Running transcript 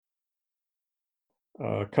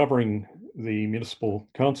covering the municipal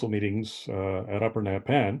council meetings at Upper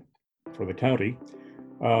Napan for the county,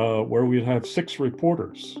 where we'd have 6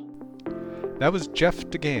 reporters. That was Geoff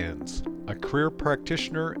Gannes, a career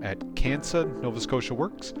practitioner at CANSA Nova Scotia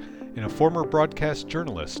Works and a former broadcast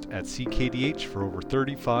journalist at CKDH for over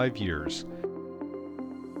 35 years.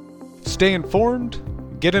 Stay informed,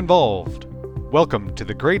 get involved. Welcome to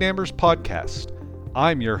the Great Amherst Podcast.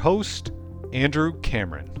 I'm your host, Andrew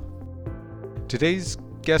Cameron. Today's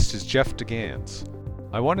guest is Geoff Gannes.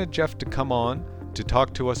 I wanted Geoff to come on to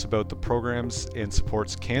talk to us about the programs and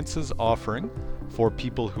supports CANSA's offering for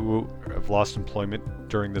people who have lost employment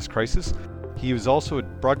during this crisis. He was also a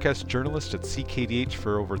broadcast journalist at CKDH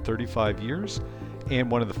for over 35 years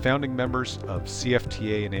and one of the founding members of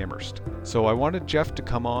CFTA in Amherst. So I wanted Geoff to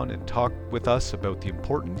come on and talk with us about the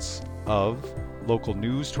importance of local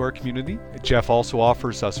news to our community. Geoff also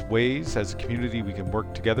offers us ways as a community we can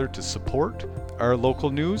work together to support our local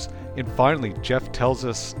news. And finally, Geoff tells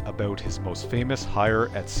us about his most famous hire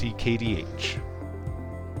at CKDH.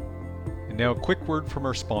 And now a quick word from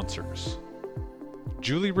our sponsors.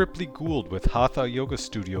 Julie Ripley Gould with Hatha Yoga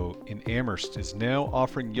Studio in Amherst is now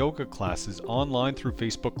offering yoga classes online through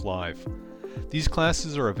Facebook Live. These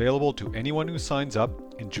classes are available to anyone who signs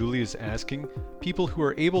up, and Julie is asking people who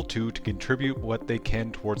are able to contribute what they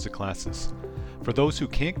can towards the classes. For those who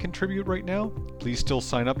can't contribute right now, please still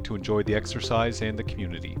sign up to enjoy the exercise and the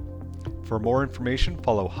community. For more information,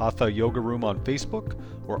 follow Hatha Yoga Room on Facebook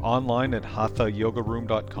or online at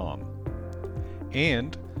hathayogaroom.com.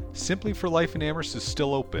 And Simply for Life in Amherst is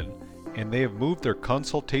still open, and they have moved their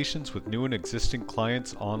consultations with new and existing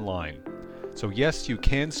clients online. So yes, you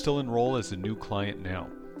can still enroll as a new client now.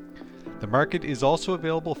 The market is also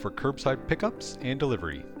available for curbside pickups and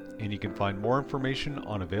delivery, and you can find more information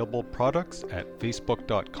on available products at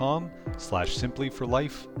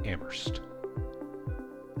facebook.com/simplyforlifeamherst.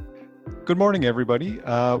 Good morning, everybody.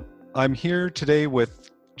 I'm here today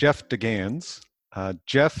with Geoff Gannes.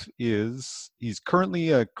 Geoff he's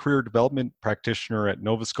currently a career development practitioner at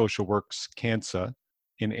Nova Scotia Works CANSA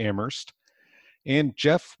in Amherst. And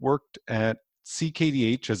Geoff worked at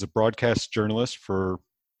CKDH as a broadcast journalist for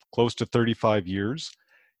close to 35 years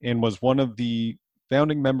and was one of the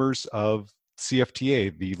founding members of CFTA,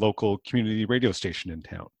 the local community radio station in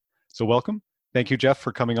town. So welcome. Thank you, Geoff,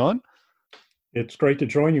 for coming on. It's great to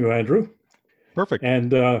join you, Andrew. Perfect.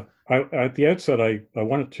 And at the outset, I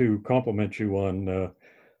wanted to compliment you on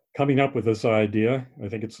coming up with this idea. I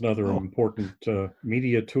think it's another important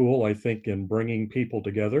media tool, I think, in bringing people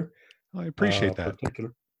together. I appreciate that.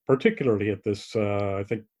 Particularly at this, I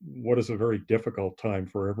think, what is a very difficult time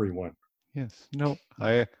for everyone. Yes. No,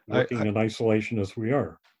 working in isolation as we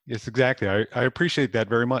are. Yes, exactly. I appreciate that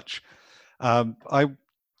very much.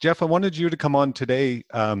 Geoff, I wanted you to come on today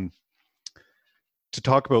to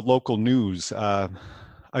talk about local news. I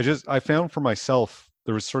found for myself,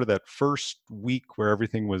 there was sort of that first week where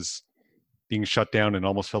everything was being shut down and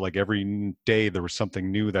almost felt like every day there was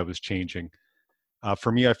something new that was changing.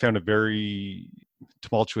 For me, I found it very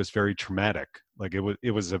tumultuous, very traumatic. Like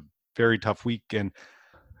it was a very tough week. And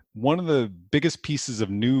one of the biggest pieces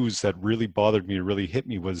of news that really bothered me, really hit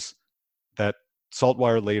me, was that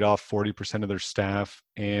Saltwire laid off 40% of their staff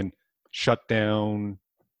and shut down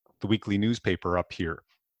the weekly newspaper up here.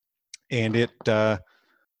 And it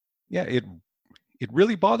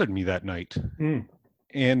really bothered me that night.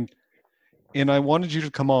 And I wanted you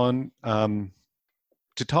to come on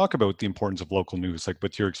to talk about the importance of local news, like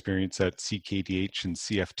with your experience at CKDH and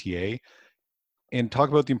CFTA, and talk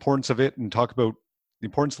about the importance of it, and talk about the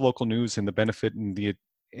importance of local news and the benefit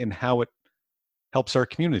and how it helps our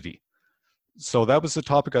community. So that was the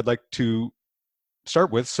topic I'd like to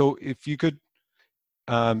start with. So if you could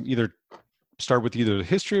either start with either the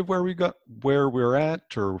history of where we're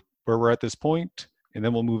at, or where we're at this point, and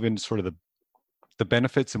then we'll move into sort of the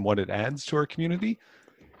benefits and what it adds to our community,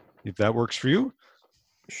 if that works for you.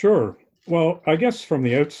 Sure. Well, I guess from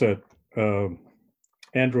the outset,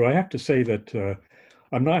 Andrew, I have to say that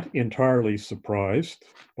I'm not entirely surprised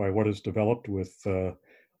by what has developed with the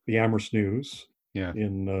Amherst News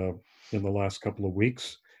in the last couple of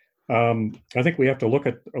weeks. I think we have to look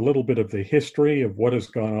at a little bit of the history of what has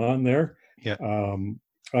gone on there. Yeah.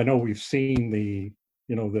 I know we've seen the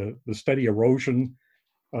steady erosion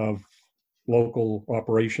of local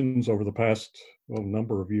operations over the past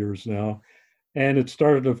number of years now. And it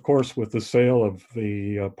started, of course, with the sale of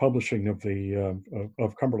the publishing of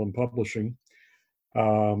Cumberland Publishing.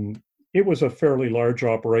 It was a fairly large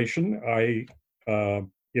operation.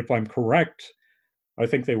 If I'm correct, I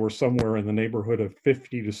think they were somewhere in the neighborhood of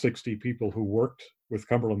 50 to 60 people who worked with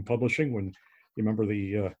Cumberland Publishing when You remember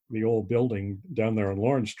the old building down there on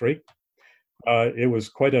Lawrence Street? It was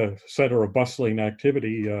quite a center of bustling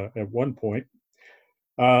activity at one point.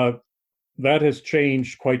 That has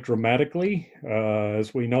changed quite dramatically.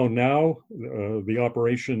 As we know now, the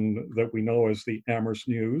operation that we know as the Amherst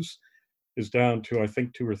News is down to, I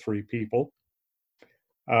think, 2 or 3 people.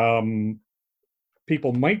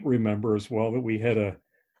 People might remember as well that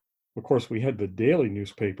of course, we had the daily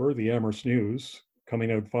newspaper, the Amherst News, coming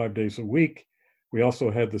out 5 days a week. We also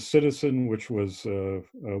had the Citizen, which was a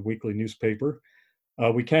weekly newspaper.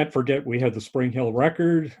 We can't forget we had the Spring Hill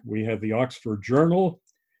Record, we had the Oxford Journal,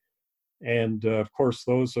 and of course,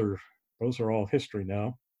 those are all history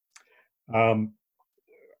now.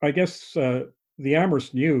 I guess the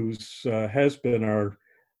Amherst News has been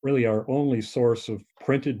really our only source of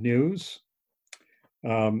printed news.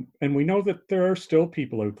 And we know that there are still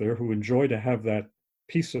people out there who enjoy to have that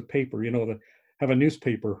piece of paper, to have a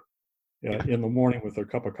newspaper in the morning with their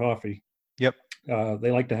cup of coffee. Yep.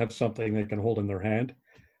 They like to have something they can hold in their hand.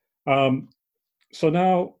 So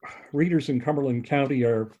now readers in Cumberland County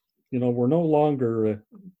we're no longer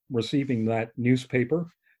receiving that newspaper,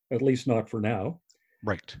 at least not for now.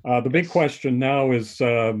 Right. The big question now is,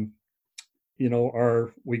 are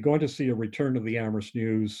we going to see a return of the Amherst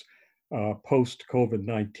News post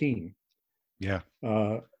COVID-19? Yeah.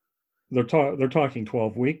 They're talking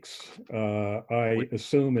 12 weeks. I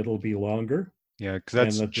assume it'll be longer. Yeah,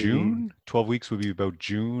 because that's June. 12 weeks would be about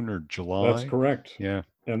June or July. That's correct. Yeah.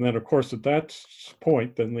 And then, of course, at that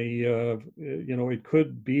point, then it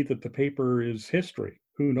could be that the paper is history.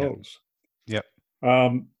 Who knows? Yep.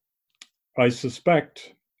 I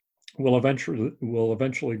suspect we'll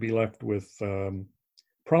eventually be left with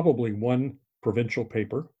probably one provincial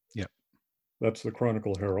paper. Yep. That's the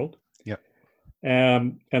Chronicle Herald. Yep.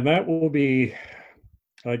 And that will be,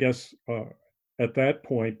 I guess, at that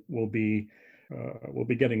point, we'll be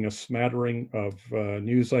getting a smattering of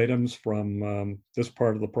news items from this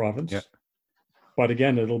part of the province. Yep. But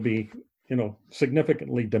again, it'll be,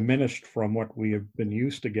 significantly diminished from what we have been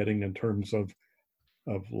used to getting in terms of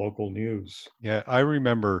local news. Yeah, I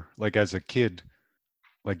remember, like, as a kid,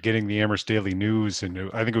 like getting the Amherst Daily News, and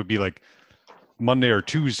I think it would be like Monday or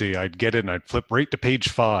Tuesday. I'd get it and I'd flip right to page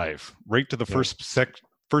 5, right to the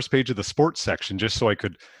first page of the sports section, just so I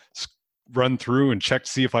could run through and check to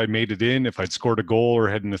see if I'd made it in, if I'd scored a goal or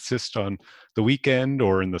had an assist on the weekend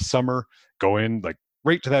or in the summer. Go in like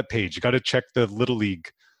right to that page. You got to check the Little League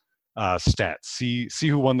stats, see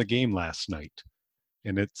who won the game last night,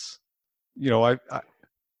 and it's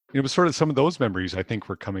it was sort of some of those memories I think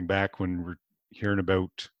were coming back when we're hearing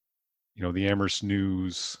about the Amherst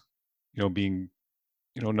News being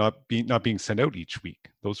not being sent out each week.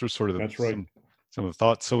 Those were sort of That's right. some of the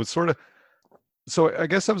thoughts. So it's sort of, so I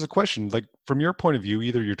guess that was a question, like from your point of view,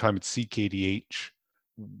 either your time at CKDH,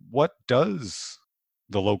 what does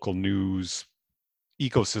the local news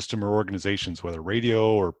ecosystem or organizations, whether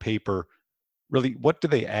radio or paper, really, what do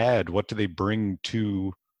they add? What do they bring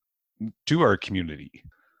to our community?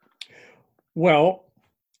 Well,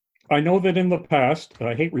 I know that in the past,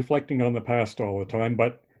 I hate reflecting on the past all the time,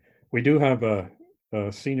 but we do have a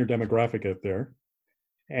senior demographic out there.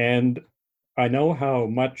 And I know how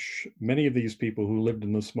much many of these people who lived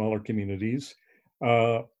in the smaller communities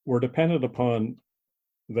were dependent upon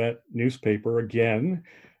that newspaper again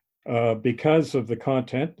because of the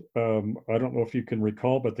content. I don't know if you can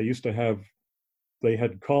recall, but they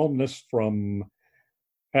had columnists from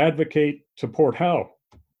Advocate to Port Howe.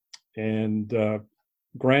 And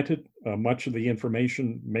granted, much of the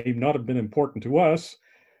information may not have been important to us,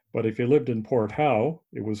 but if you lived in Port Howe,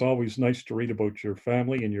 it was always nice to read about your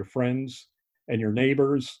family and your friends and your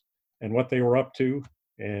neighbors and what they were up to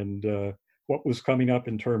and what was coming up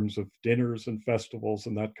in terms of dinners and festivals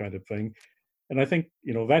and that kind of thing. And I think,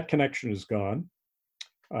 that connection is gone.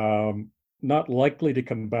 Not likely to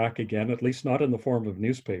come back again, at least not in the form of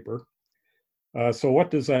newspaper. So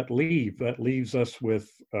what does that leave? That leaves us with,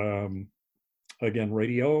 again,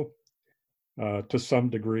 radio, to some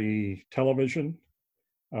degree, television.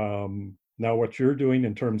 Now what you're doing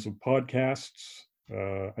in terms of podcasts,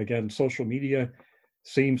 again, social media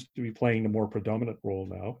seems to be playing a more predominant role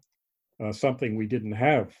now, something we didn't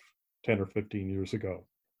have 10 or 15 years ago.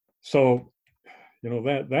 So,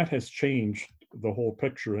 that has changed the whole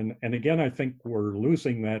picture. And again, I think we're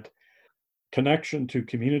losing that connection to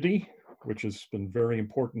community, which has been very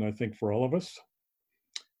important, I think, for all of us.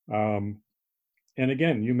 And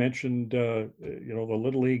again, you mentioned, the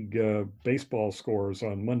Little League baseball scores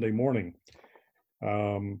on Monday morning.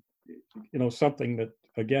 Something that,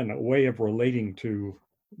 again, a way of relating to,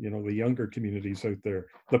 the younger communities out there,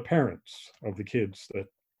 the parents of the kids that,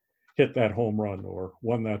 hit that home run or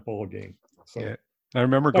won that ball game. So Yeah. I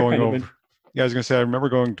remember that going kind of over. Yeah, I was gonna say I remember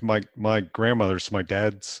going to my grandmother's, my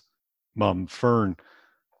dad's mom, Fern,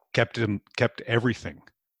 kept everything.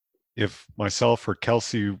 If myself or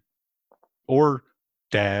Kelsey or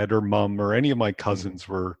dad or mom or any of my cousins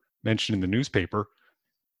were mentioned in the newspaper,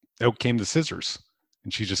 out came the scissors.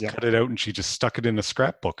 And she just yeah, cut it out and she just stuck it in a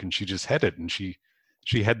scrapbook and she just had it and she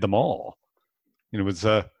had them all. And it was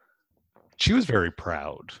she was very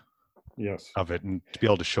proud yes. of it and to be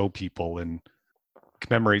able to show people and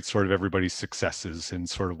commemorate sort of everybody's successes and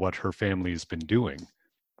sort of what her family has been doing.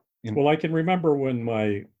 And Well, I can remember when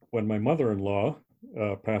my mother-in-law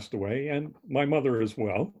passed away, and my mother as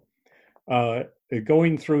well. Uh,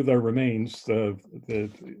 Going through the remains,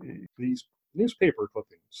 these newspaper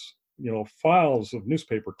clippings, files of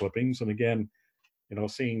newspaper clippings, and again,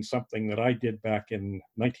 seeing something that I did back in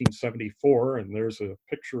 1974, and there's a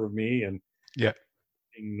picture of me and yeah,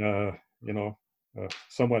 being,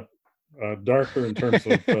 somewhat darker in terms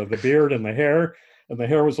of the beard and the hair, and the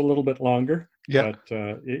hair was a little bit longer. yeah, But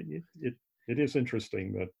it is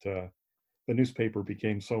interesting that the newspaper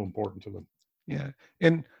became so important to them. yeah.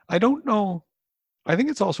 And I don't know. I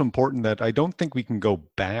think it's also important that I don't think we can go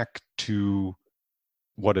back to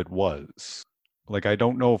what it was. Like I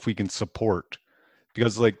don't know if we can support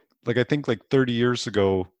because like I think like 30 years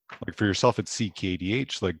ago, like for yourself at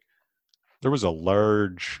CKDH, like there was a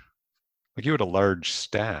large like you had a large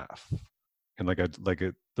staff and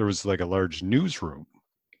there was like a large newsroom,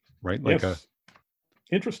 right? Like a Yes,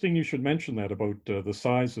 interesting. You should mention that about the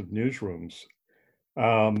size of newsrooms.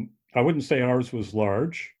 I wouldn't say ours was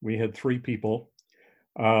large. We had 3 people,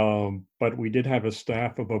 but we did have a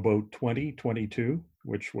staff of about 20, 22,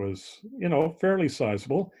 which was, fairly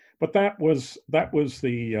sizable. But that was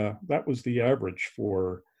the average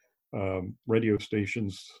for radio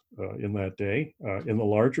stations in that day. In the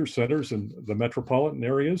larger centers and the metropolitan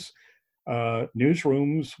areas,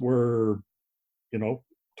 newsrooms were,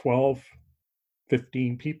 12,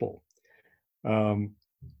 15 people. Um,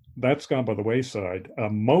 that's gone by the wayside.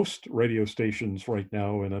 Most radio stations right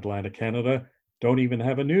now in Atlantic Canada don't even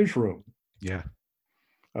have a newsroom. yeah,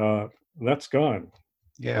 Uh, that's gone.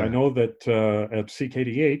 I yeah, know that at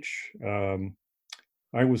CKDH,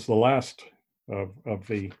 I was the last of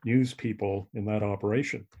the news people in that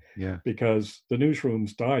operation yeah, because the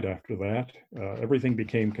newsrooms died after that. Everything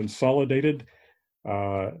became consolidated,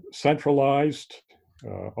 centralized.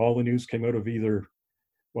 All the news came out of either,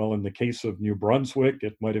 well, in the case of New Brunswick,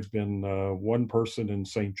 it might have been one person in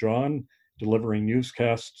St. John delivering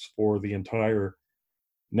newscasts for the entire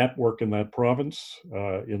network in that province.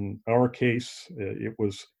 In our case, it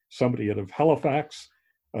was somebody out of Halifax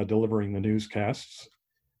delivering the newscasts.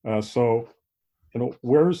 So,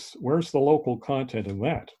 where's the local content in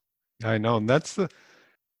that? I know. And I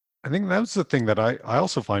think that was the thing that I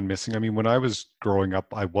also find missing. I mean, when I was growing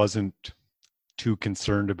up, I wasn't too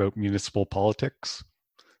concerned about municipal politics.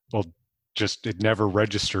 Well, just it never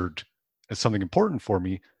registered as something important for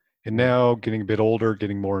me. And now getting a bit older,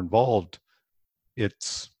 getting more involved,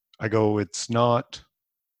 it's not,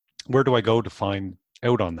 where do I go to find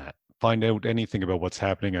out on that? Find out anything about what's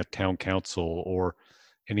happening at town council or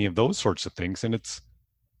any of those sorts of things. And it's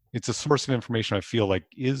a source of information I feel like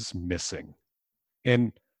is missing.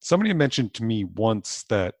 And somebody mentioned to me once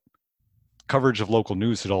that coverage of local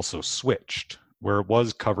news had also switched, where it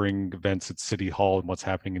was covering events at City Hall and what's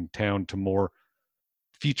happening in town to more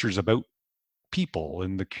features about people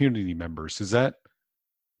and the community members.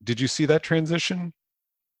 Did you see that transition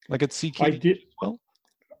like at I CKD did. as well?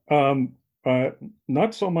 Um,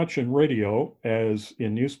 Not so much in radio as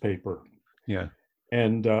in newspaper. Yeah.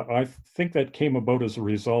 And I think that came about as a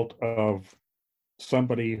result of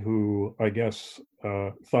somebody who, I guess,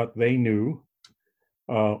 thought they knew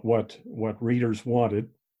what readers wanted,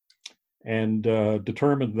 and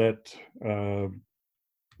determined that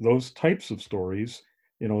those types of stories,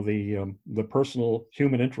 the personal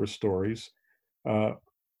human interest stories, uh,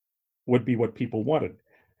 would be what people wanted.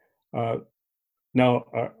 Uh, Now,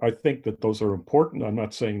 I think that those are important. I'm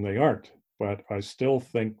not saying they aren't, but I still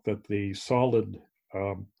think that the solid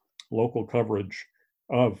um, local coverage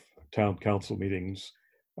of town council meetings,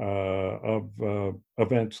 of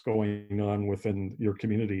events going on within your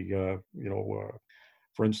community,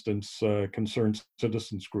 for instance, concerned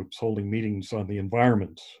citizens groups holding meetings on the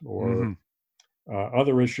environment or Mm-hmm.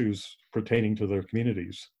 other issues pertaining to their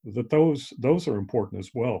communities, that those are important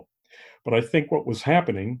as well. But I think what was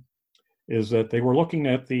happening is that they were looking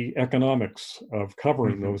at the economics of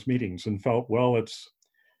covering Mm-hmm. those meetings and felt, well,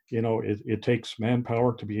 it takes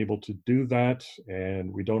manpower to be able to do that,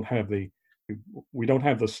 and we don't have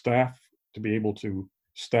the staff to be able to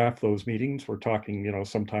staff those meetings. We're talking,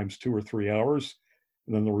 sometimes 2 or 3 hours.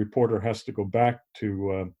 And then the reporter has to go back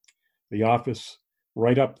to the office,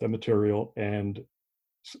 write up the material, and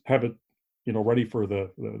have it, ready for the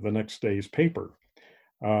next day's paper.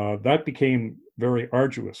 That became very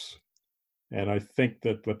arduous. And I think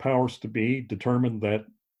that the powers to be determined that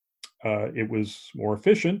it was more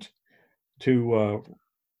efficient to,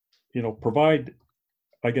 provide,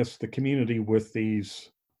 I guess, the community with these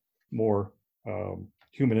more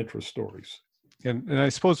human interest stories. And I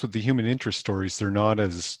suppose with the human interest stories, they're not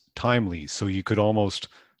as timely. So you could almost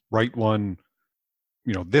write one,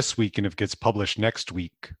 this week, and if it gets published next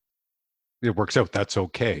week, it works out. That's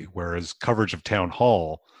okay. Whereas coverage of town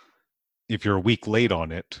hall, if you're a week late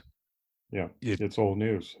on it, it's old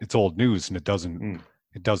news. It's old news, and it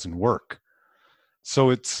doesn't work. So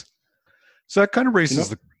that kind of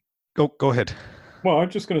raises go ahead. Well, I'm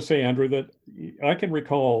just going to say, Andrew, that I can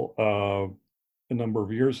recall a number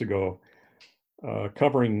of years ago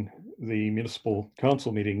covering the municipal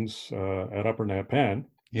council meetings at Upper Napan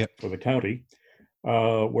for the county,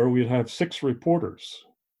 where we'd have 6 reporters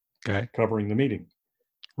covering the meeting.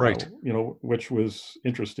 Right. Which was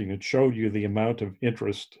interesting. It showed you the amount of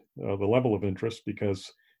interest, the level of interest,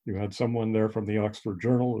 because you had someone there from the Oxford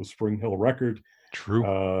Journal, the Spring Hill Record, true,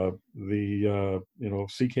 the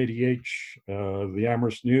CKDH, the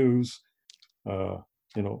Amherst News,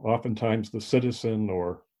 oftentimes the Citizen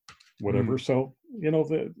or whatever. So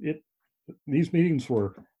these meetings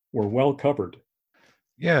were well covered.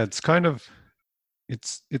 Yeah, it's kind of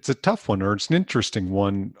it's a tough one, or it's an interesting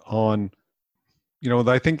one on.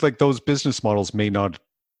 I think like those business models may not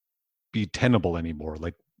be tenable anymore.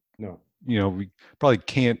 Like, no, we probably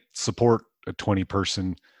can't support a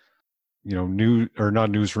 20-person,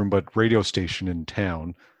 not newsroom, but radio station in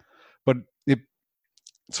town. But it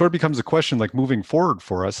sort of becomes a question, like moving forward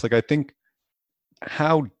for us. Like, I think,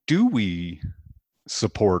 how do we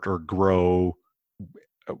support or grow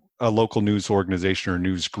a local news organization or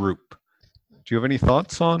news group? Do you have any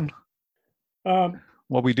thoughts on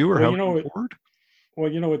what we do or how we move forward?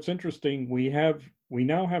 Well, it's interesting. We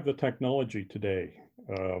now have the technology today,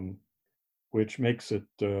 which makes it,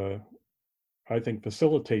 I think,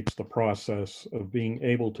 facilitates the process of being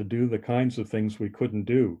able to do the kinds of things we couldn't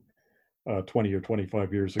do 20 or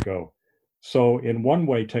 25 years ago. So, in one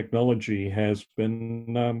way, technology has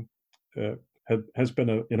been an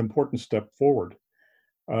important step forward.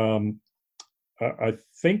 I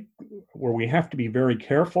think where we have to be very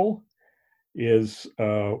careful is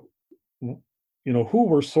who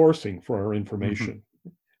we're sourcing for our information.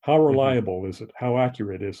 How reliable is it? How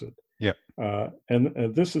accurate is it? Yeah.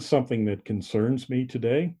 And this is something that concerns me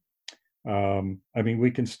today.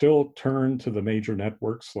 We can still turn to the major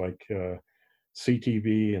networks like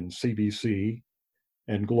CTV and CBC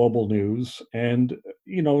and Global News, and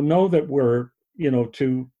know that we're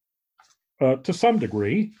to some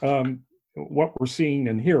degree what we're seeing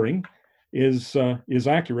and hearing is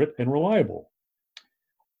accurate and reliable.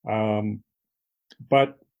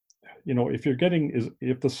 But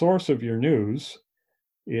if the source of your news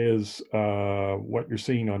is what you're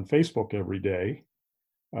seeing on Facebook every day,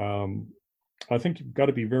 I think you've got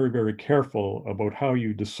to be very, very careful about how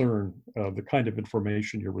you discern the kind of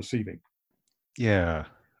information you're receiving. Yeah,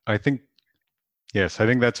 I think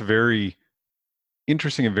that's a very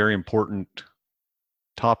interesting and very important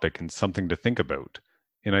topic and something to think about.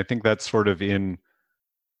 And I think that's sort of and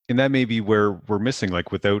that may be where we're missing, like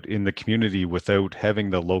in the community, without having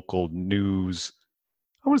the local news,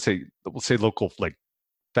 we'll say local, like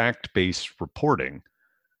fact-based reporting.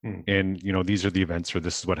 And, these are the events, or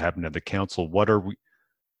this is what happened at the council.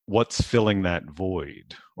 What's filling that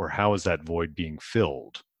void, or how is that void being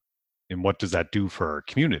filled? And what does that do for our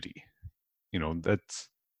community? That's,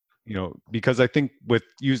 because I think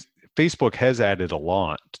Facebook has added a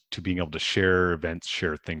lot to being able to share events,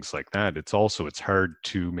 share things like that. It's hard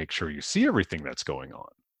to make sure you see everything that's going on.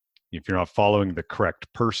 If you're not following the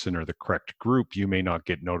correct person or the correct group, you may not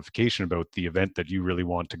get notification about the event that you really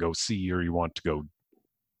want to go see or you want to go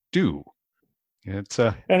do. It's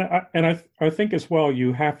and I think as well,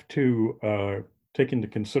 you have to take into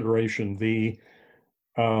consideration the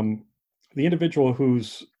individual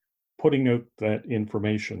who's putting out that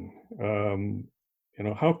information.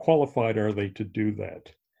 How qualified are they to do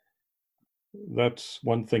that? That's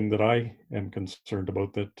one thing that I am concerned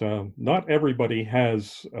about, that not everybody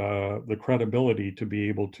has the credibility to be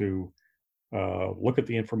able to look at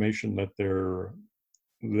the information that they're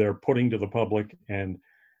putting to the public, and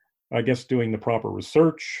I guess doing the proper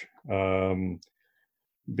research,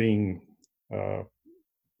 being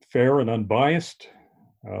fair and unbiased.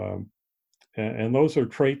 And those are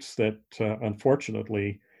traits that,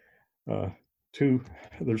 unfortunately, uh, too,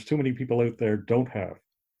 there's too many people out there don't have.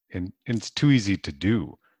 And it's too easy to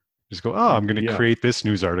do. Just go, oh, I'm going to Yeah, create this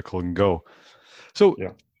news article and go. So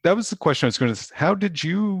yeah. that was the question I was going to. How did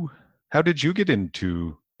you get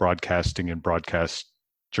into broadcasting and broadcast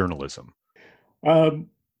journalism? Um,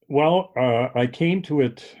 well, I came to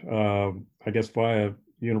it, I guess, via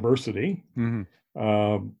university. Hmm.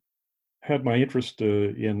 Um, had my interest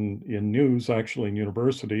in news actually in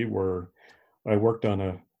university, where I worked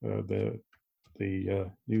on the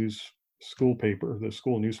news school paper, the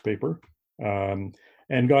school newspaper, um,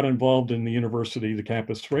 and got involved in the university, the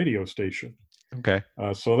campus radio station. Okay,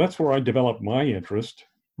 So that's where I developed my interest.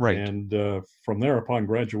 right. And from there, upon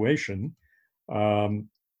graduation, um,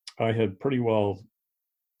 I had pretty well,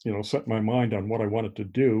 set my mind on what I wanted to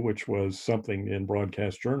do, which was something in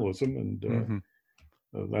broadcast journalism, and Hmm.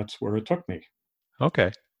 that's where it took me.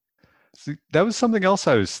 Okay. See, that was something else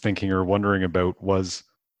I was thinking or wondering about was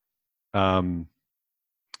um,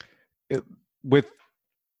 it, with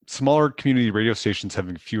smaller community radio stations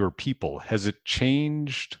having fewer people, has it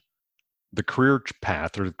changed the career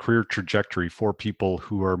path or the career trajectory for people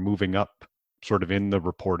who are moving up sort of in the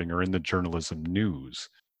reporting or in the journalism news?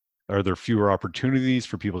 Are there fewer opportunities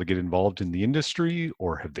for people to get involved in the industry,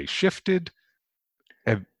 or have they shifted?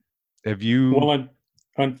 Have have you? Well,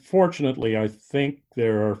 unfortunately, I think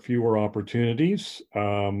there are fewer opportunities.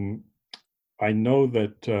 I know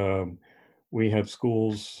that we have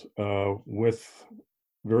schools with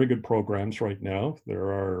very good programs right now. There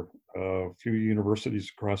are a few universities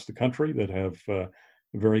across the country that have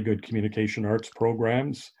very good communication arts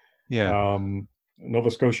programs. Yeah,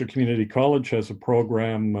 Nova Scotia Community College has a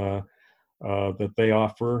program that they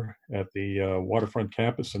offer at the waterfront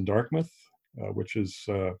campus in Dartmouth, which is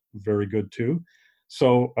very good too.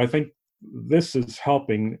 So I think this is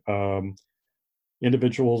helping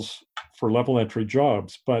individuals for level entry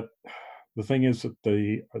jobs, but the thing is that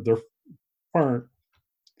they're far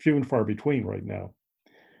few and far between right now.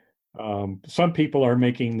 Some people are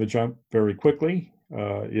making the jump very quickly.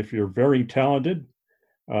 If you're very talented,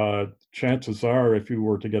 chances are, if you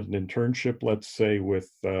were to get an internship, let's say with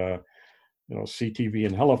CTV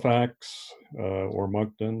in Halifax or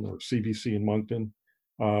Moncton or CBC in Moncton,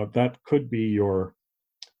 that could be your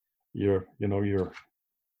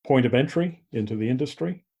point of entry into the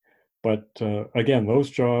industry. But again, those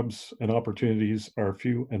jobs and opportunities are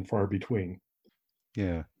few and far between.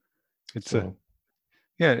 yeah. It's a So,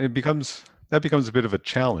 yeah. That becomes a bit of a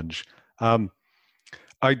challenge. Um,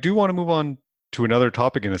 I do want to move on to another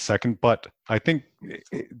topic in a second, but I think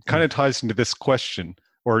it kind of ties into this question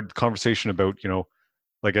or conversation about,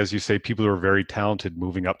 like as you say, people who are very talented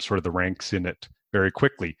moving up sort of the ranks in it very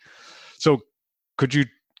quickly. So could you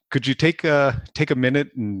could you take a minute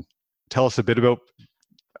and tell us a bit about,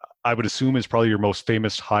 I would assume is probably your most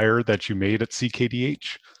famous hire that you made at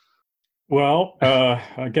CKDH? well,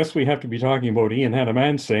 I guess we have to be talking about Ian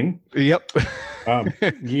Hanamansing. Yep.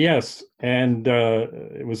 Yes, and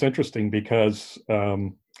it was interesting because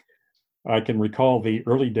I can recall the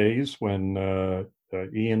early days when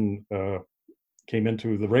Ian came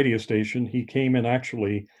into the radio station. He came in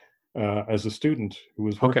actually as a student who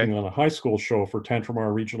was Okay. working on a high school show for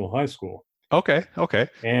Tantramar Regional High School. Okay. Okay.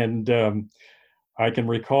 And I can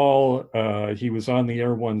recall he was on the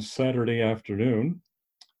air one Saturday afternoon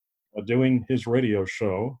doing his radio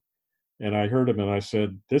show. And I heard him and I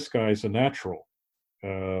said, "This guy's a natural,"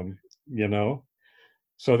 um, you know.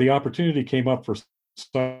 So the opportunity came up for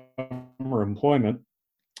summer employment,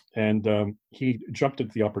 and he jumped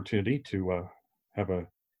at the opportunity to have a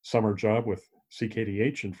summer job with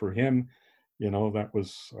CKDH. And for him, that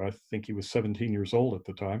was, I think he was 17 years old at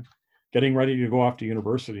the time, getting ready to go off to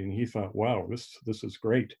university. And he thought, wow, this is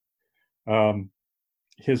great. Um,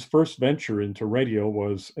 his first venture into radio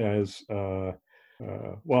was as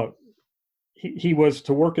well. He was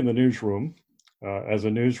to work in the newsroom as a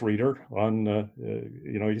newsreader on.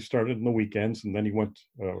 He started in the weekends and then he went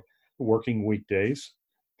working weekdays.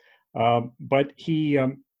 But he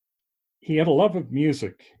had a love of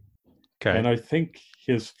music, Okay. and I think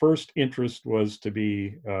his first interest was to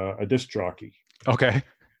be a disc jockey. Okay.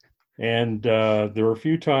 And there were a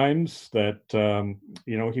few times that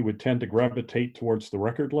he would tend to gravitate towards the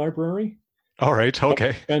record library. All right.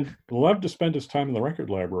 Okay. And loved to spend his time in the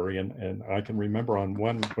record library. And I can remember on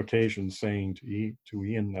one occasion saying to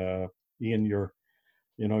Ian, Ian,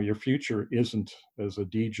 your future isn't as a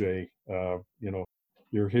DJ.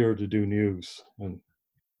 You're here to do news, and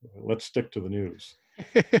let's stick to the news.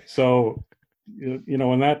 So,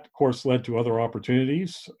 and that, of course, led to other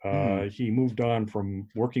opportunities. Hmm. He moved on from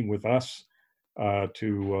working with us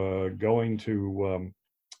to going to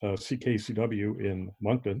CKCW in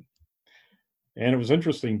Moncton. And it was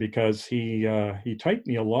interesting because he typed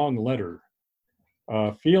me a long letter,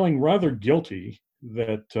 feeling rather guilty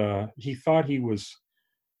that he thought he was,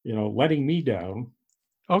 letting me down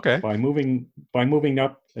Okay. by moving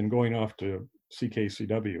up and going off to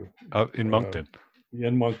CKCW In Moncton.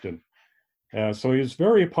 in Moncton. So he was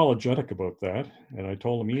very apologetic about that, and I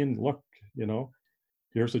told him, Ian, look,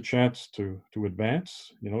 here's a chance to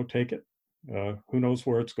advance. Take it. Who knows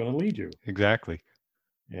where it's going to lead you? Exactly.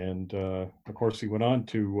 And of course, he went on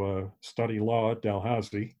to study law at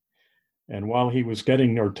Dalhousie. And while he was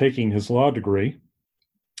getting or taking his law degree,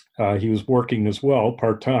 he was working as well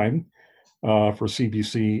part time for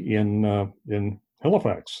CBC in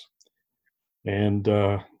Halifax. And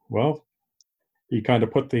well, he kind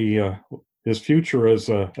of put his future as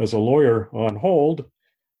a lawyer on hold,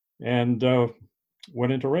 and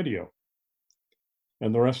went into radio.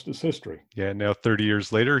 And the rest is history. Yeah. Now, 30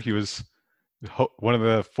 years later, he was one of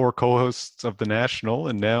the 4 co-hosts of the National,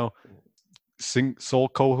 and now sole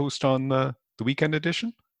co-host on the weekend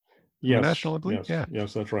edition. Yes, the National, I believe.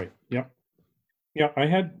 Yes, that's right. Yeah. I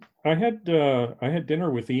had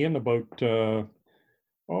dinner with Ian about it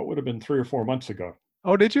would have been 3 or 4 months ago.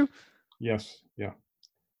 Oh, did you? Yes, yeah.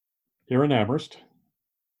 Here in Amherst.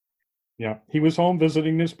 Yeah, he was home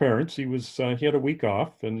visiting his parents. He had a week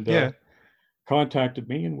off, and contacted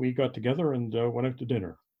me, and we got together and went out to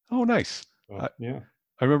dinner. Oh, nice. Yeah.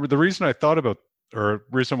 I remember the reason I thought about, or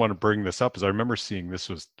reason I want to bring this up is I remember seeing this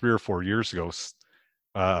was 3 or 4 years ago.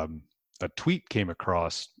 A tweet came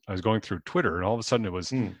across. I was going through Twitter, and all of a sudden it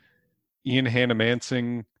was Ian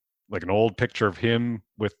Hannah-Mansing, like an old picture of him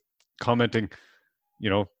with commenting,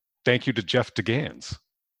 thank you to Geoff Gannes.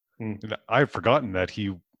 And I've forgotten that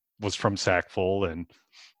he was from Sackville and,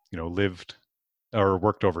 lived or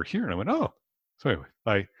worked over here. And I went, oh. So anyway,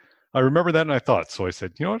 I remember that, and I thought, so I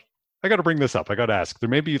said, you know what? I got to bring this up. I got to ask. There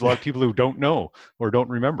may be a lot of people who don't know or don't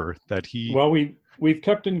remember that he. Well, we've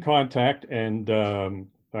kept in contact, and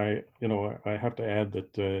I have to add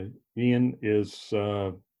that Ian is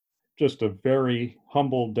just a very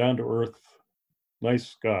humble, down to earth,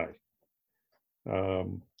 nice guy.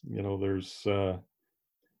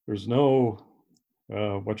 There's no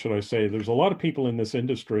what should I say? There's a lot of people in this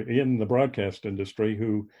industry, in the broadcast industry,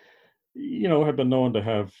 who have been known to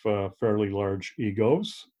have fairly large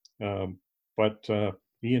egos. But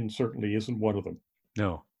Ian certainly isn't one of them.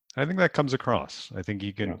 No, I think that comes across. I think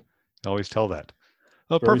you can always tell that.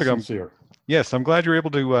 Oh, very perfect. Sincere. Yes, I'm glad you're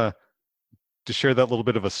able to share that little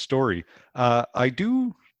bit of a story. I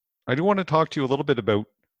do want to talk to you a little bit about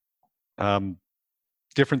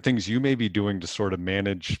different things you may be doing to sort of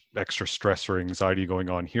manage extra stress or anxiety going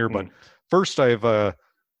on here. But first, I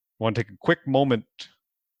want to take a quick moment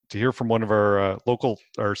to hear from one of our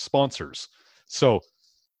our sponsors. So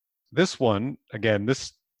this one, again,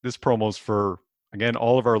 this promo's for, again,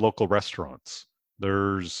 all of our local restaurants.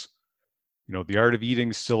 There's, the Art of Eating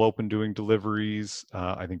is still open doing deliveries.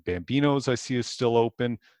 I think Bambino's I see is still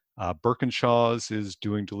open. Birkenshaw's is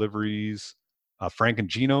doing deliveries. Frank and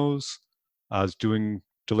Gino's is doing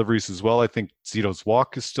deliveries as well. I think Zito's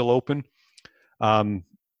Walk is still open.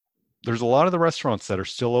 There's a lot of the restaurants that are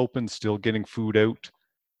still open, still getting food out.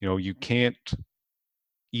 You can't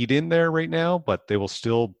eat in there right now, but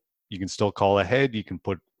you can still call ahead. You can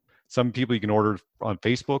some people you can order on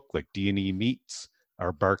Facebook, like D&E Meats,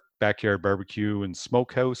 our Backyard Barbecue and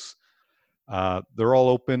Smokehouse. They're all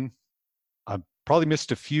open. I've probably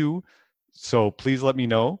missed a few, so please let me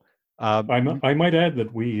know. I might add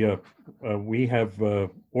that we have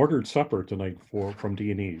ordered supper tonight from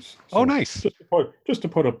D&E's. So oh, nice! Just to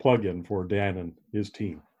put a plug in for Dan and his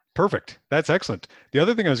team. Perfect. That's excellent. The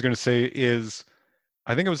other thing I was going to say is,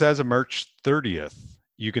 I think it was as of March 30th,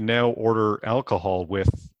 you can now order alcohol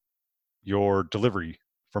with your delivery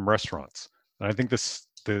from restaurants. And I think it's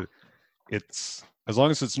as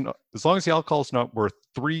long as the alcohol is not worth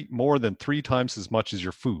more than 3 times as much as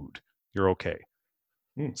your food, you're okay.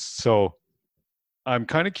 So I'm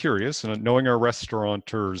kind of curious, and knowing our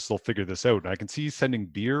restaurateurs, they'll figure this out. And I can see sending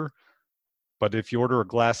beer, but if you order a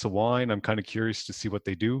glass of wine, I'm kind of curious to see what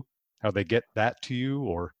they do, how they get that to you,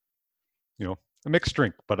 or, a mixed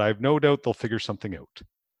drink. But I have no doubt they'll figure something out.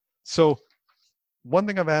 So one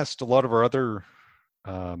thing I've asked a lot of our other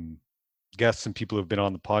guests and people who've been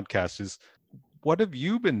on the podcast is, what have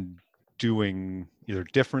you been doing either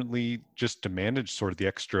differently just to manage sort of the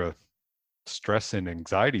extra stress and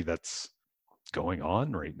anxiety that's going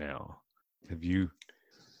on right now? Have you?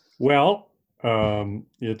 Well,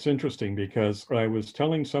 it's interesting because I was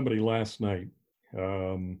telling somebody last night,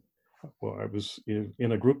 I was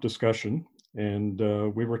in a group discussion, and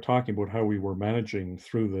we were talking about how we were managing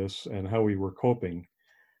through this and how we were coping.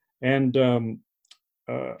 And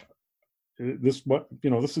uh,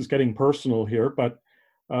 this is getting personal here, but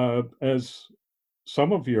as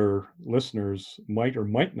some of your listeners might or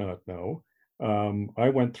might not know, I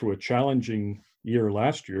went through a challenging year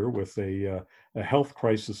last year with a health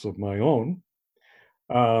crisis of my own.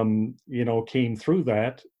 Came through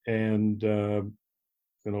that, and by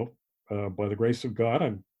the grace of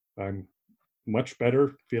God, I'm much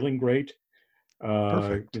better, feeling great.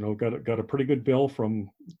 Perfect. Got a pretty good bill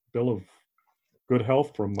of good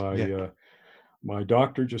health from Yeah. my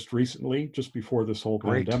doctor just recently, just before this whole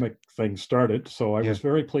Great. pandemic thing started. So I Yeah. was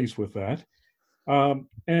very pleased with that.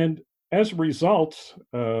 And as a result,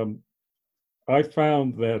 I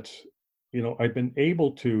found that I've been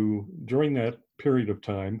able to, during that period of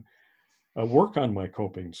time, work on my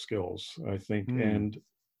coping skills, I think, Hmm. and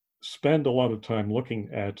spend a lot of time looking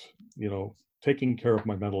at taking care of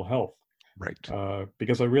my mental health, Right.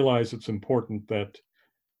 because I realize it's important that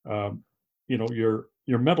um, your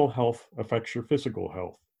mental health affects your physical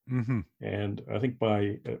health. Mm-hmm. And I think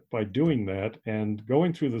by doing that and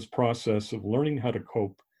going through this process of learning how to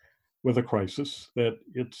cope with a crisis, that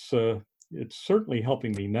it's certainly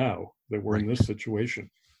helping me now that we're in Right. this situation.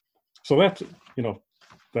 So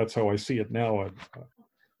that's how I see it now.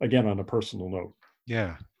 Again, on a personal note.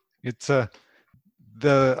 Yeah. It's the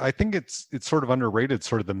I think it's sort of underrated,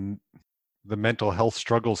 sort of the mental health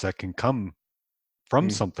struggles that can come from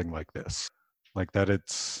Mm, something like this. Like that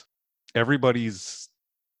it's everybody's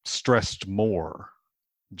stressed more.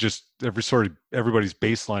 Just everybody's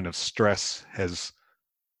baseline of stress has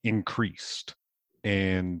increased.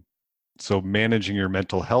 And so managing your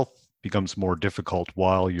mental health becomes more difficult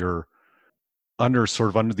while you're under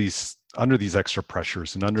these extra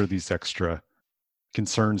pressures and under these extra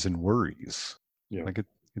concerns and worries. yeah, Like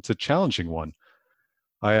it's a challenging one.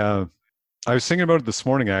 I uh I was thinking about it this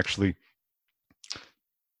morning actually.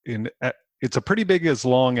 It's a pretty big as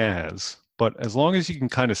long as, but as long as you can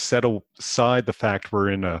kind of set aside the fact we're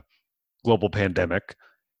in a global pandemic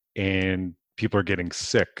and people are getting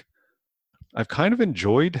sick, I've kind of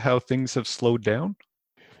enjoyed how things have slowed down.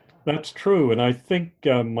 that's true. And I think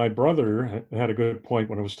my brother had a good point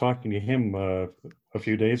when I was talking to him a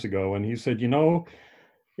few days ago, and he said, in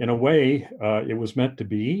a way, it was meant to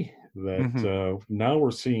be that Mm-hmm. now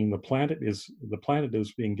we're seeing the planet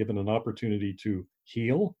is being given an opportunity to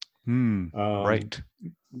heal. Hmm. Um, Right.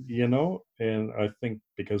 and I think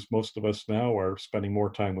because most of us now are spending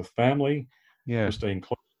more time with family, we're Yeah. staying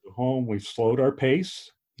close to home, we've slowed our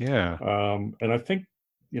pace. Yeah. And I think,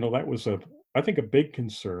 that was I think a big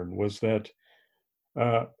concern was that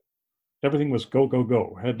uh, everything was go, go,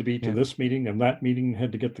 go, had to be to Yeah. this meeting and that meeting,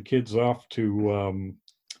 had to get the kids off to,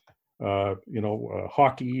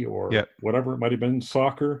 hockey or Yep. whatever it might have been,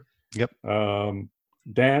 soccer, Yep. um,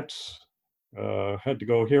 dance, had to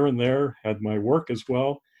go here and there, had my work as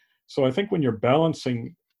well. So I think when you're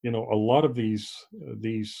balancing, a lot of these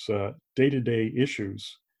day-to-day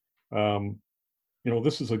issues, um,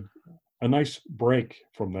 this is a nice break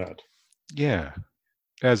from that. Yeah.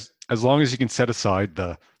 As long as you can set aside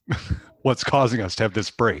the what's causing us to have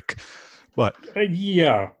this break. But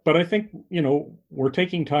Yeah, but I think, we're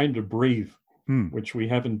taking time to breathe, hmm, which we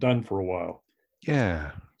haven't done for a while.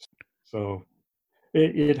 yeah. So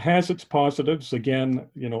it has its positives. Again,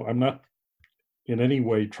 I'm not in any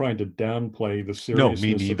way trying to downplay the No, me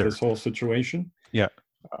seriousness of neither. this whole situation, Yeah.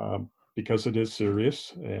 because it is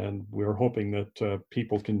serious. And we're hoping that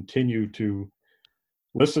people continue to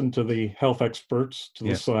listen to the health experts, to the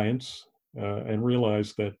Yeah. science, and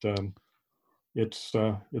realize that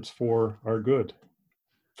it's for our good.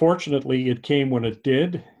 Fortunately, it came when it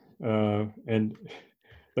did, and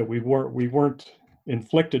that we weren't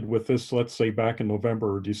inflicted with this, let's say, back in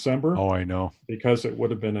November or December, Oh, I know. because it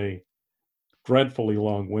would have been a dreadfully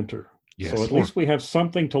long winter. So Yes. at Or least we have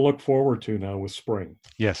something to look forward to now with spring.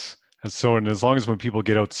 yes. And as long as when people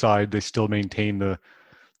get outside, they still maintain the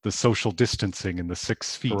social distancing and the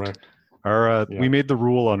 6 feet. Correct. Our we Yeah. made the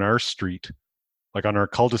rule on our street, like on our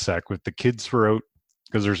cul-de-sac, with the kids were out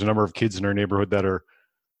because there's a number of kids in our neighborhood that are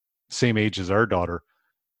same age as our daughter.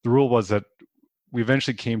 The rule was that we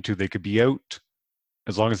eventually came to they could be out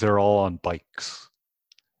as long as they're all on bikes.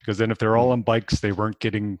 Because then if they're all Mm, on bikes, they weren't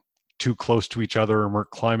getting too close to each other and weren't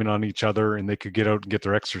climbing on each other and they could get out and get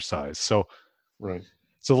their exercise. right.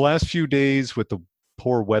 So the last few days with the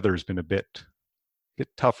poor weather has been a bit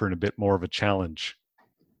tougher and a bit more of a challenge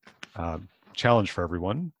for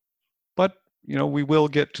everyone. But we will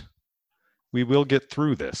get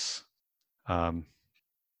through this. Um,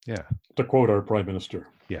 Yeah. To quote our Prime Minister.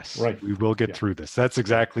 Yes. Right. We will get through this. That's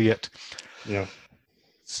exactly it. Yeah.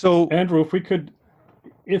 So, Andrew,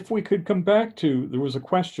 if we could come back to, there was a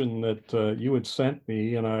question that you had sent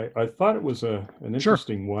me, and I thought it was an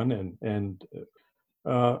interesting one, and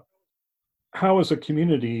how as a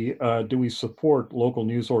community do we support local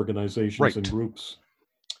news organizations and right. groups?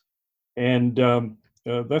 And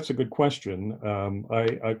that's a good question.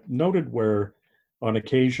 I noted where, on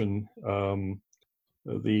occasion,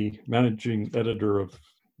 the managing editor of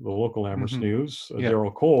the local Amherst Mm-hmm. News, Yeah.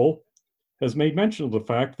 Daryl Cole, has made mention of the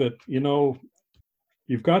fact that,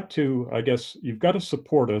 you've got to, I guess, you've got to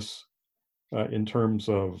support us in terms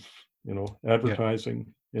of, Yeah.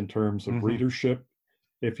 advertising, in terms of Mm-hmm. readership,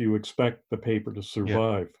 if you expect the paper to Yeah.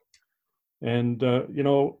 survive. And,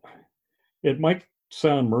 it might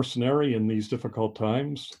sound mercenary in these difficult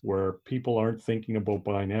times where people aren't thinking about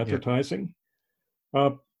buying Yeah. advertising.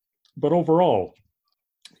 Uh, but overall,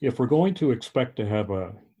 if we're going to expect to have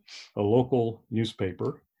a local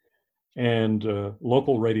newspaper and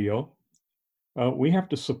local radio, we have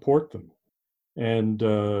to support them. And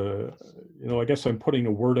I guess I'm putting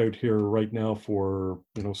a word out here right now for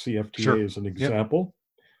Sure. CFTA as an Yep. example.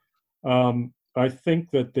 I think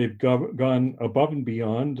that they've gone above and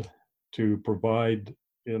beyond to provide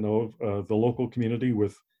the local community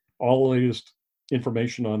with all the latest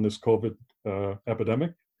information on this COVID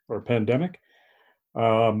epidemic or pandemic.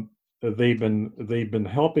 They've been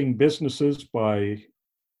helping businesses by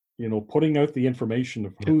putting out the information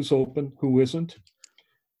of Yeah. who's open, who isn't,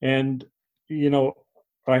 and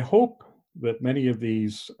I hope that many of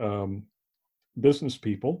these business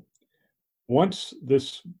people, once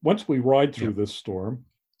we ride Yeah. through this storm,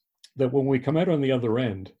 that when we come out on the other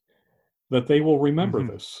end, that they will remember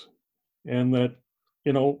Mm-hmm. this, and that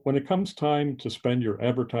when it comes time to spend your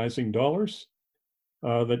advertising dollars,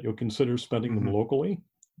 that you'll consider spending them Mm-hmm. locally,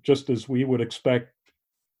 just as we would expect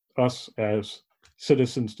us as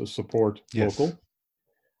citizens to support Yes. local.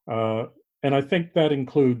 And I think that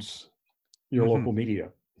includes your Mm-hmm. local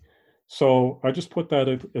media. So I just put that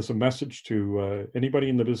as a message to anybody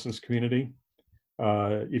in the business community.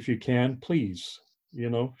 If you can, please,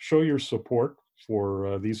 show your support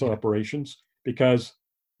for these Yeah. operations, because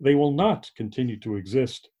they will not continue to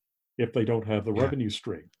exist if they don't have the Yeah. revenue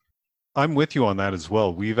stream. I'm with you on that as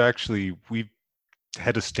well. We've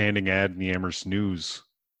had a standing ad in the Amherst News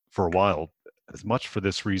for a while, as much for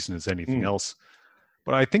this reason as anything else.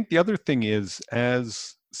 But I think the other thing is,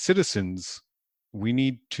 as citizens, we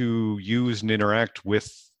need to use and interact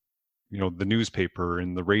with, the newspaper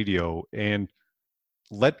and the radio, and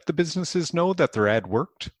let the businesses know that their ad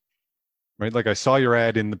worked. Right? Like, I saw your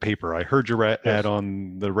ad in the paper, I heard your ad Yes.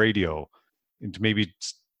 on the radio, and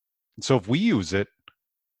so if we use it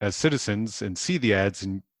as citizens and see the ads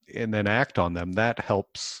and then act on them, that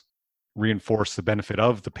helps reinforce the benefit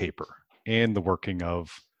of the paper and the working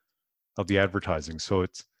of the advertising. So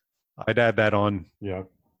I'd add that on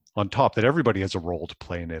top, that everybody has a role to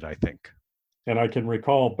play in it, I think. And I can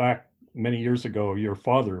recall back many years ago, your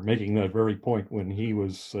father making that very point when he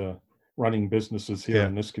was running businesses here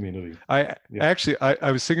in this community. I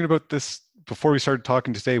was thinking about this before we started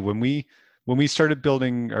talking today. When we started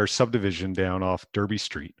building our subdivision down off Derby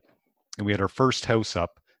Street, and we had our first house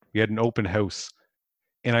up, we had an open house,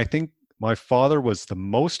 and I think my father was the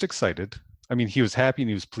most excited. I mean, he was happy and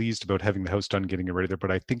he was pleased about having the house done, getting it ready there,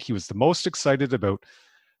 but I think he was the most excited about,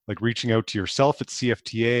 like, reaching out to yourself at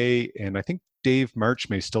CFTA, and I think Dave March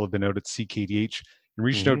may still have been out at CKDH, and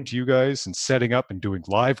reaching out to you guys and setting up and doing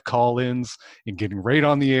live call-ins and getting right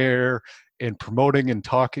on the air and promoting and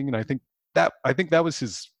talking. And I think that was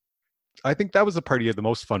the part he had the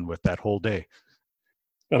most fun with that whole day.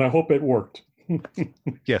 And I hope it worked.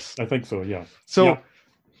 Yes. I think so, yeah. So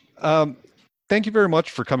thank you very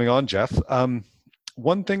much for coming on, Geoff.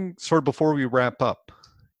 One thing sort of before we wrap up,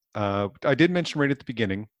 I did mention right at the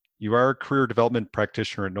beginning, you are a career development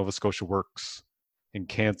practitioner at Nova Scotia Works in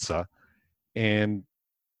Kansa. And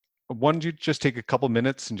why don't you just take a couple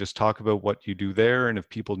minutes and just talk about what you do there, and if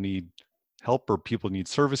people need help or people need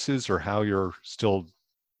services, or how you're still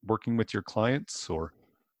working with your clients, or?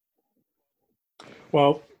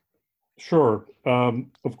 Well, sure.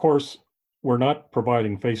 Of course, we're not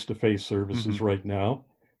providing face-to-face services right now,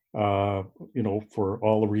 for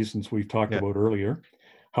all the reasons we've talked about earlier.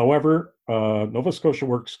 However, Nova Scotia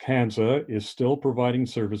Works Kansa is still providing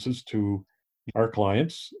services to our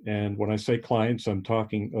clients. And when I say clients, I'm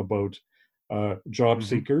talking about job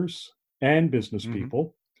seekers and business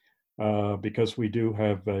people, because we do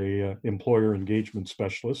have a employer engagement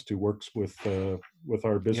specialist who works with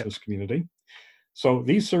our business community. So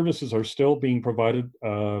these services are still being provided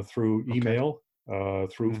through email,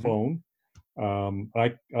 through phone.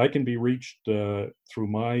 I can be reached through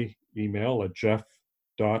my email at Okay.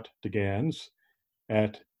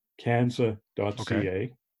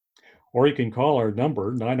 jeff.degans@kansa.ca, or you can call our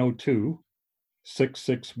number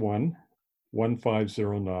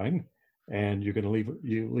 902-661-1509, and you can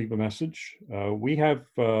leave a message. We have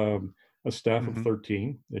a staff of Mm-hmm.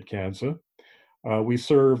 13 at Kansa. We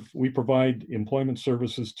provide employment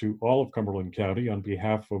services to all of Cumberland County on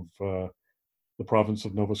behalf of the province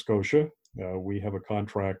of Nova Scotia. We have a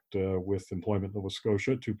contract with Employment Nova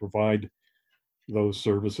Scotia to provide those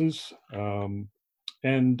services.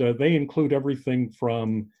 And they include everything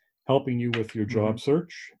from helping you with your Mm-hmm. job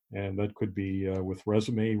search, and that could be with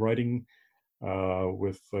resume writing,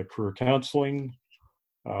 with career counseling.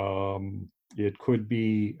 It could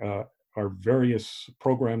be our various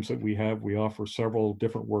programs that we have. We offer several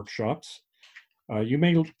different workshops. You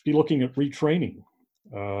may be looking at retraining,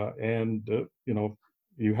 and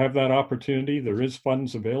you have that opportunity. There is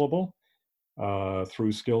funds available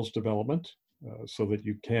through skills development, so that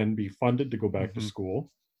you can be funded to go back to Mm-hmm.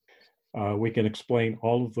 school. We can explain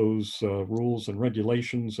all of those rules and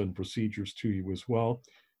regulations and procedures to you as well.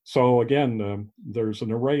 So again, there's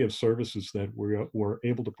an array of services that we're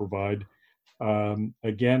able to provide.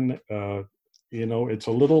 Again, it's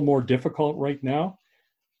a little more difficult right now,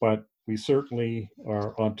 but we certainly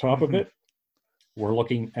are on top of Mm-hmm. it. We're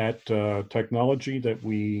looking at technology that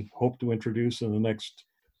we hope to introduce in the next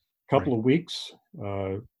couple Right. of weeks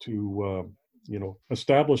to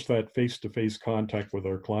establish that face-to-face contact with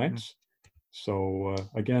our clients. So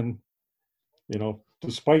again,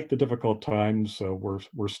 despite the difficult times,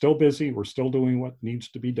 we're still busy. We're still doing what needs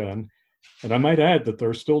to be done, and I might add that there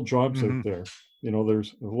are still jobs out Mm-hmm. there.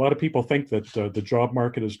 There's a lot of people think that the job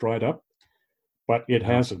market has dried up, but it No.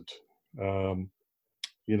 hasn't.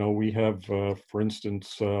 We have, for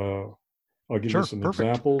instance, I'll give you Sure. some Perfect.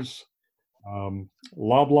 examples.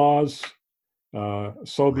 Loblaws, Right.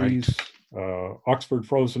 Sobeys, Oxford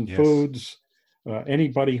Frozen Yes. Foods,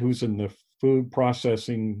 anybody who's in the food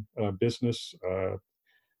processing business,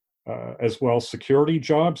 as well. Security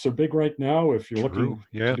jobs are big right now. If you're True. looking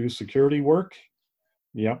to Yeah. do security work,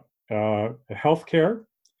 yep. Healthcare,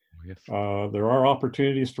 Yes. there are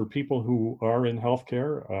opportunities for people who are in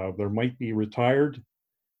healthcare. There might be retired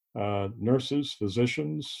nurses,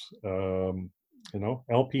 physicians,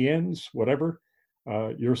 LPNs, whatever.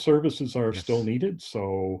 Your services are still Yes. needed.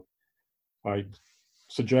 So I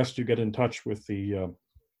suggest you get in touch with the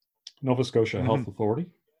Nova Scotia Mm-hmm. Health Authority.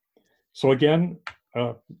 So again,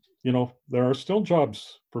 there are still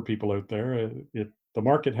jobs for people out there. The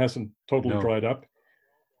market hasn't totally No. dried up.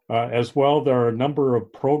 As well, there are a number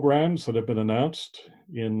of programs that have been announced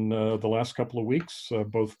in the last couple of weeks,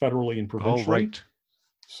 both federally and Oh, provincially. right.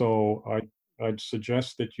 So I'd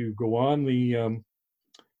suggest that you go on the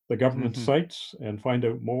government Mm-hmm. sites and find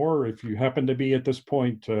out more. If you happen to be at this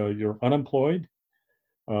point, you're unemployed,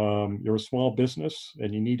 you're a small business,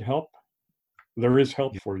 and you need help, there is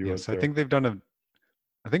help for you out Yes. I there. think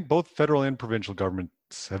I think both federal and provincial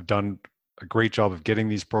governments have done a great job of getting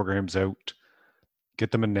these programs out,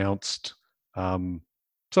 get them announced. Some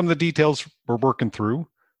of the details we're working through,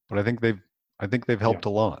 but I think they've Yeah. helped a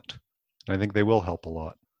lot. And I think they will help a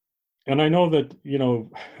lot. And I know that,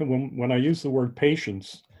 when I use the word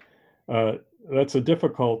patience, uh, that's a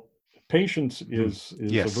difficult. Patience Mhm. is a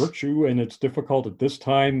Yes. virtue, and it's difficult at this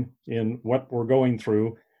time in what we're going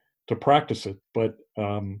through to practice it. But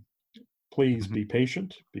please Mhm. be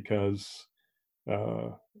patient, because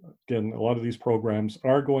uh, again, a lot of these programs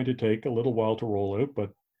are going to take a little while to roll out.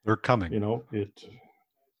 But They're coming. it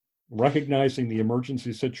recognizing the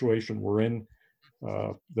emergency situation we're in,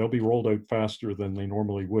 they'll be rolled out faster than they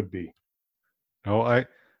normally would be. No, I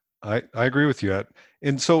agree with you.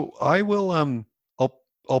 And so I will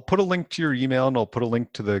I'll put a link to your email, and I'll put a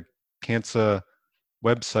link to the Kansa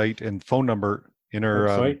website and phone number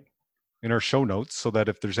Website. in our show notes, so that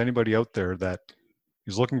if there's anybody out there that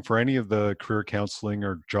is looking for any of the career counseling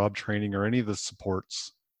or job training or any of the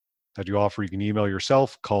supports that you offer, you can email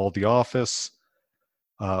yourself, call the office,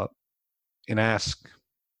 uh, and ask.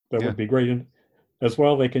 That Yeah. would be great. And as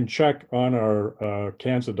well, they can check on our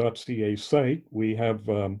kansa.ca site. We have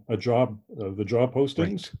the job Right.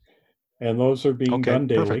 postings, and those are being Okay. done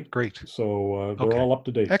Perfect. daily. Great. So they're Okay. all up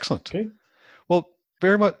to date. Excellent. Okay. Well,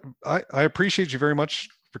 very much. I appreciate you very much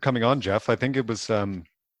for coming on, Geoff. I think it was.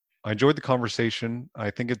 I enjoyed the conversation.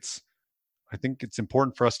 I think it's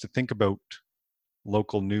important for us to think about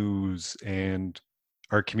local news and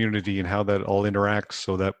our community and how that all interacts,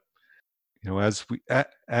 so that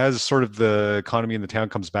as sort of the economy in the town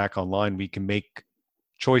comes back online, we can make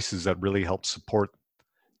choices that really help support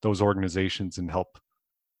those organizations and help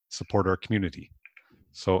support our community.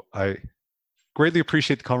 So I greatly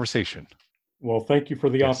appreciate the conversation. Well, thank you for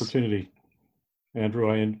the Yes. opportunity,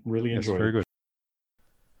 Andrew. I really Yes, enjoyed very it. good.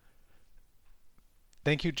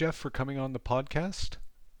 Thank you, Geoff, for coming on the podcast.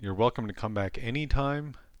 You're welcome to come back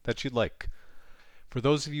anytime that you'd like. For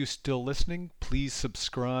those of you still listening, please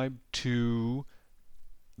subscribe to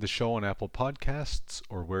the show on Apple Podcasts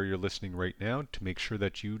or where you're listening right now to make sure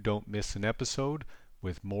that you don't miss an episode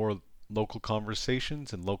with more local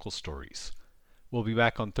conversations and local stories. We'll be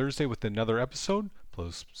back on Thursday with another episode,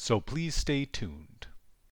 so please stay tuned.